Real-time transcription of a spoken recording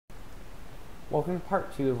Welcome to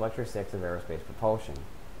part 2 of lecture 6 of aerospace propulsion.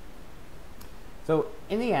 So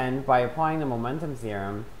in the end, by applying the momentum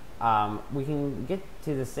theorem, we can get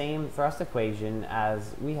to the same thrust equation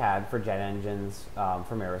as we had for jet engines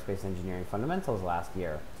from aerospace engineering fundamentals last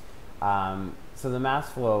year. So the mass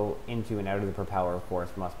flow into and out of the propeller, of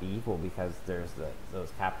course, must be equal because there's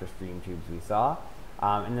those capture stream tubes we saw.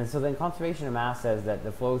 So then conservation of mass says that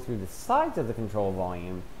the flow through the sides of the control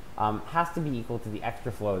volume has to be equal to the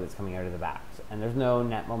extra flow that's coming out of the back. And there's no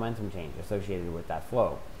net momentum change associated with that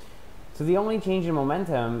flow. So the only change in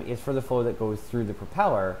momentum is for the flow that goes through the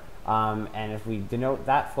propeller. And if we denote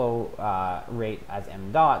that flow rate as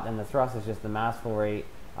m dot, then the thrust is just the mass flow rate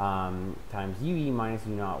times ue minus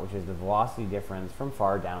u naught, which is the velocity difference from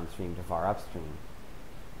far downstream to far upstream.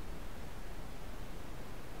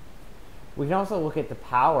 We can also look at the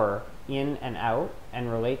power in and out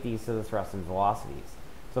and relate these to the thrust and velocities.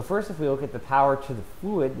 So first, if we look at the power to the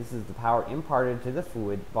fluid, this is the power imparted to the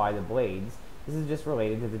fluid by the blades. This is just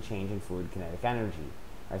related to the change in fluid kinetic energy.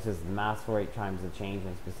 Right, so this is the mass flow rate times the change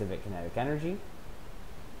in specific kinetic energy.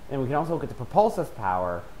 And we can also look at the propulsive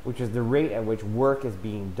power, which is the rate at which work is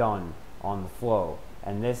being done on the flow.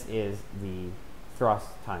 And this is the thrust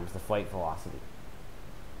times the flight velocity.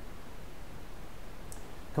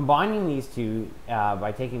 Combining these two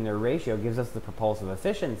by taking their ratio gives us the propulsive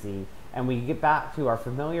efficiency, and we get back to our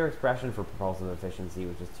familiar expression for propulsive efficiency,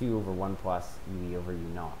 which is 2 over 1 plus ue over u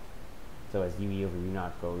naught. So as ue over u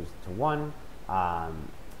naught goes to 1,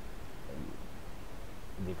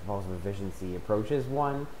 the propulsive efficiency approaches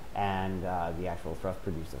 1, and the actual thrust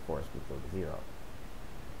produced, of course, would go to 0.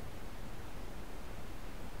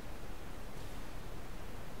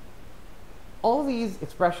 All these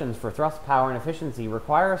expressions for thrust, power, and efficiency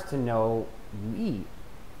require us to know ue.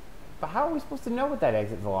 But how are we supposed to know what that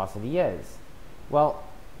exit velocity is? Well,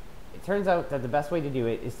 it turns out that the best way to do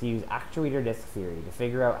it is to use actuator disk theory to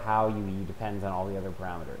figure out how ue depends on all the other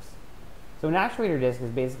parameters. So an actuator disk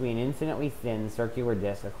is basically an infinitely thin circular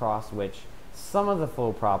disk across which some of the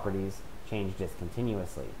flow properties change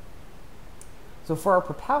discontinuously. So for our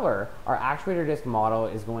propeller, our actuator disk model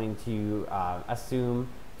is going to assume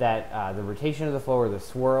that the rotation of the flow, or the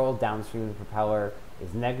swirl downstream of the propeller,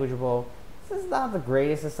 is negligible. This is not the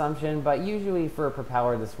greatest assumption, but usually for a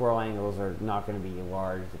propeller, the swirl angles are not going to be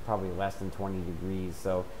large. They're probably less than 20 degrees,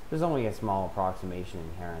 so there's only a small approximation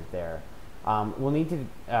inherent there. We'll need to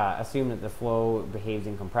assume that the flow behaves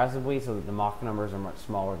incompressibly, so that the Mach numbers are much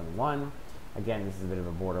smaller than 1. Again, this is a bit of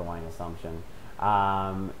a borderline assumption.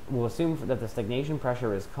 We'll assume that the stagnation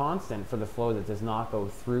pressure is constant for the flow that does not go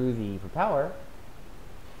through the propeller.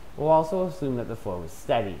 We'll also assume that the flow is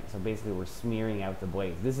steady, so basically we're smearing out the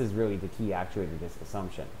blades. This is really the key actuator disk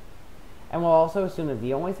assumption. And we'll also assume that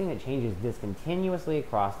the only thing that changes discontinuously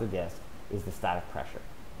across the disk is the static pressure,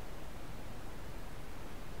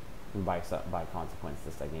 and by consequence,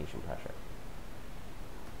 the stagnation pressure.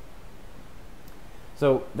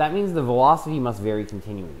 So that means the velocity must vary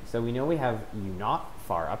continually. So we know we have u naught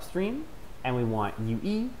far upstream, and we want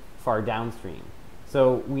ue far downstream.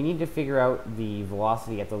 So we need to figure out the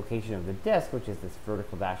velocity at the location of the disk, which is this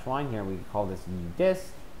vertical dashed line here. We call this u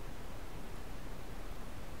disk.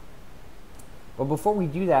 But before we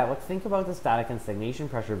do that, let's think about the static and stagnation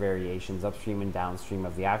pressure variations upstream and downstream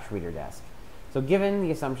of the actuator disk. So given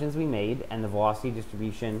the assumptions we made and the velocity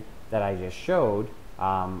distribution that I just showed,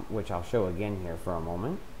 which I'll show again here for a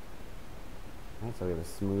moment. Right, so we have a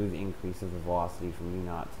smooth increase of the velocity from u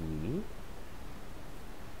naught to ue.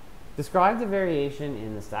 Describe the variation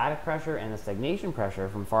in the static pressure and the stagnation pressure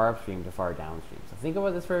from far upstream to far downstream. So think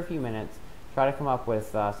about this for a few minutes. Try to come up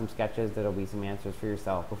with some sketches that'll be some answers for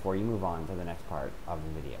yourself before you move on to the next part of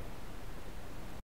the video.